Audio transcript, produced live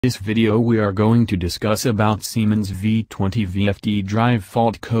This video we are going to discuss about Siemens V20 VFD Drive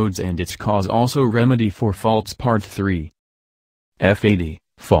fault codes and its cause, also remedy for faults. Part 3. F80,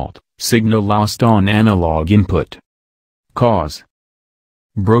 fault, signal lost on analog input. Cause: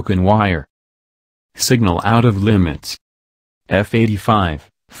 broken wire. Signal out of limits. F85,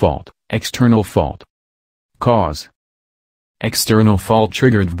 fault, external fault. Cause: external fault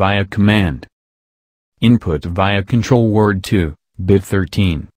triggered via command. Input via control word 2, bit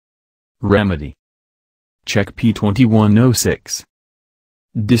 13. Remedy: check P2106.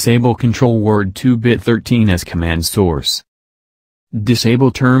 Disable control word 2 bit 13 as command source.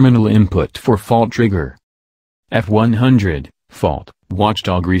 Disable terminal input for fault trigger. F100, fault,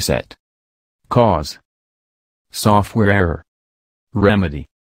 watchdog reset. Cause: software error. Remedy: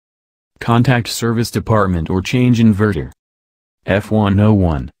 contact service department or change inverter.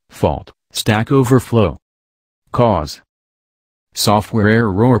 F101, fault, stack overflow. Cause: software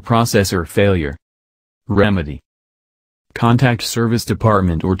error or processor failure. Remedy: contact service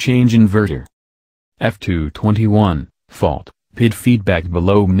department or change inverter. F221, fault, PID feedback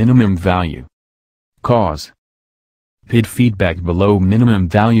below minimum value. Cause: PID feedback below minimum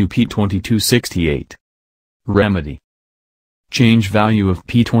value P2268. Remedy: change value of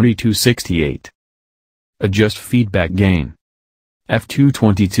P2268. Adjust feedback gain.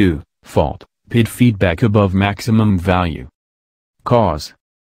 F222, fault, PID feedback above maximum value. Cause: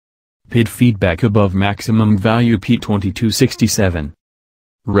 PID feedback above maximum value P2267.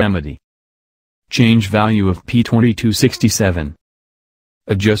 Remedy: change value of P2267.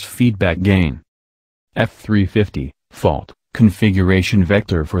 Adjust feedback gain. F350, fault, configuration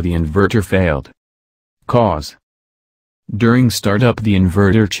vector for the inverter failed. Cause: during startup the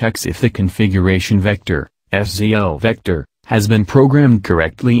inverter checks if the configuration vector, FZL vector, has been programmed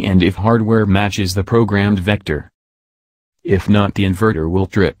correctly and if hardware matches the programmed vector. If not, the inverter will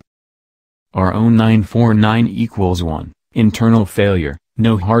trip. R0949 equals 1, internal failure,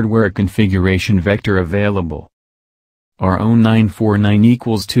 no hardware configuration vector available. R0949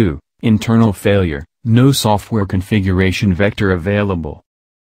 equals 2, internal failure, no software configuration vector available.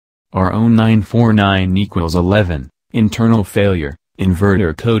 R0949 equals 11, internal failure,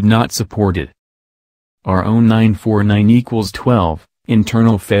 inverter code not supported. R0949 equals 12,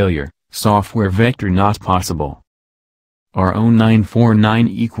 internal failure, software vector not possible. R0949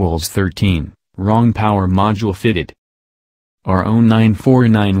 equals 13, wrong power module fitted.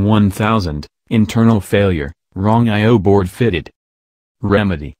 R0949 1000, internal failure, wrong I/O board fitted.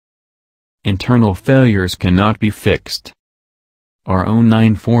 Remedy: internal failures cannot be fixed.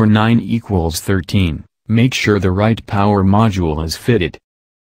 R0949 equals 13, make sure the right power module is fitted.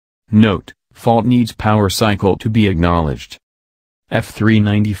 Note: fault needs power cycle to be acknowledged.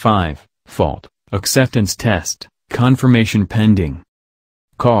 F395, fault, acceptance test, confirmation pending.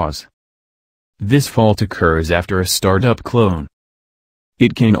 Cause: this fault occurs after a startup clone.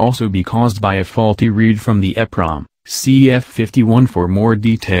 It can also be caused by a faulty read from the EPROM, CF51 for more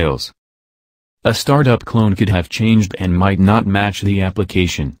details. A startup clone could have changed and might not match the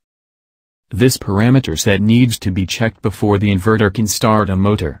application. This parameter set needs to be checked before the inverter can start a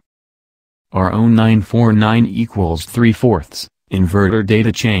motor. R0949 equals 3/4, inverter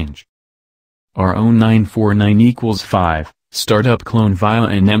data change. R0949 equals 5, startup clone via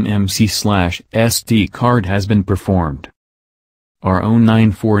an MMC/SD card has been performed.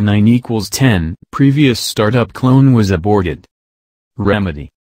 R0949 equals 10, previous startup clone was aborted.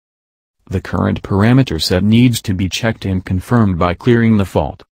 Remedy: the current parameter set needs to be checked and confirmed by clearing the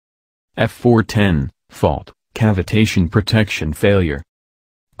fault. F410, fault, cavitation protection failure.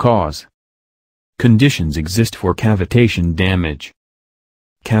 Cause: conditions exist for cavitation damage.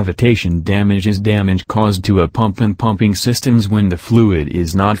 Cavitation damage is damage caused to a pump and pumping systems when the fluid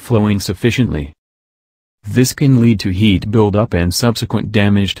is not flowing sufficiently. This can lead to heat buildup and subsequent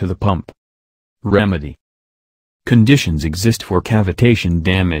damage to the pump. Remedy: conditions exist for cavitation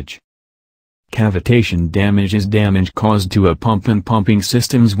damage. Cavitation damage is damage caused to a pump and pumping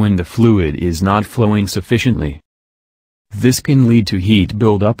systems when the fluid is not flowing sufficiently. This can lead to heat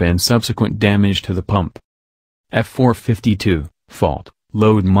buildup and subsequent damage to the pump. F452, fault,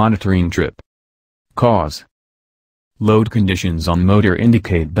 load monitoring trip. Cause: load conditions on motor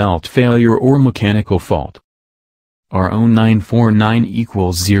indicate belt failure or mechanical fault. R0949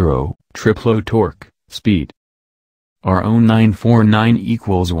 equals 0, trip low torque, speed. R0949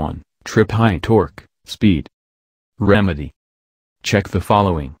 equals 1, trip high torque, speed. Remedy: check the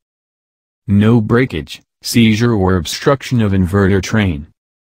following. No breakage, seizure or obstruction of inverter train.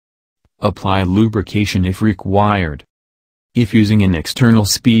 Apply lubrication if required. If using an external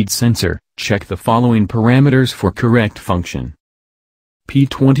speed sensor, check the following parameters for correct function.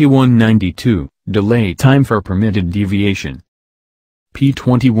 P2192, delay time for permitted deviation.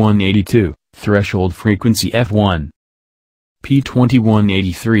 P2182, threshold frequency F1.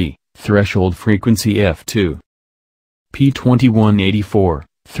 P2183, threshold frequency F2. P2184,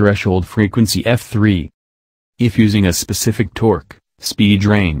 threshold frequency F3. If using a specific torque, speed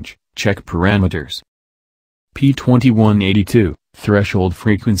range, check parameters. P2182, threshold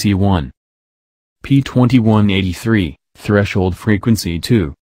frequency 1. P2183, threshold frequency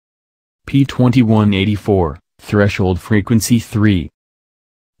 2. P2184, threshold frequency 3.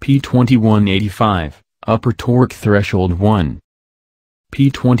 P2185, upper torque threshold 1.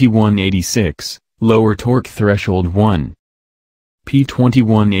 P2186, lower torque threshold 1.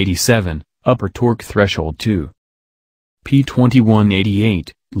 P2187, upper torque threshold 2.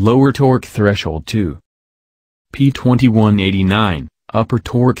 P2188, lower torque threshold 2. P2189, upper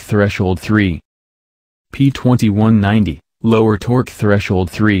torque threshold 3. P2190, lower torque threshold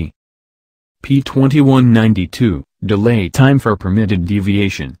 3. P2192, delay time for permitted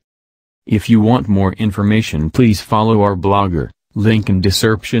deviation. If you want more information, please follow our blogger, link in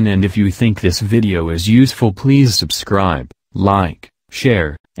description, and if you think this video is useful, please subscribe, like,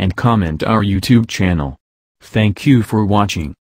 share, and comment our YouTube channel. Thank you for watching.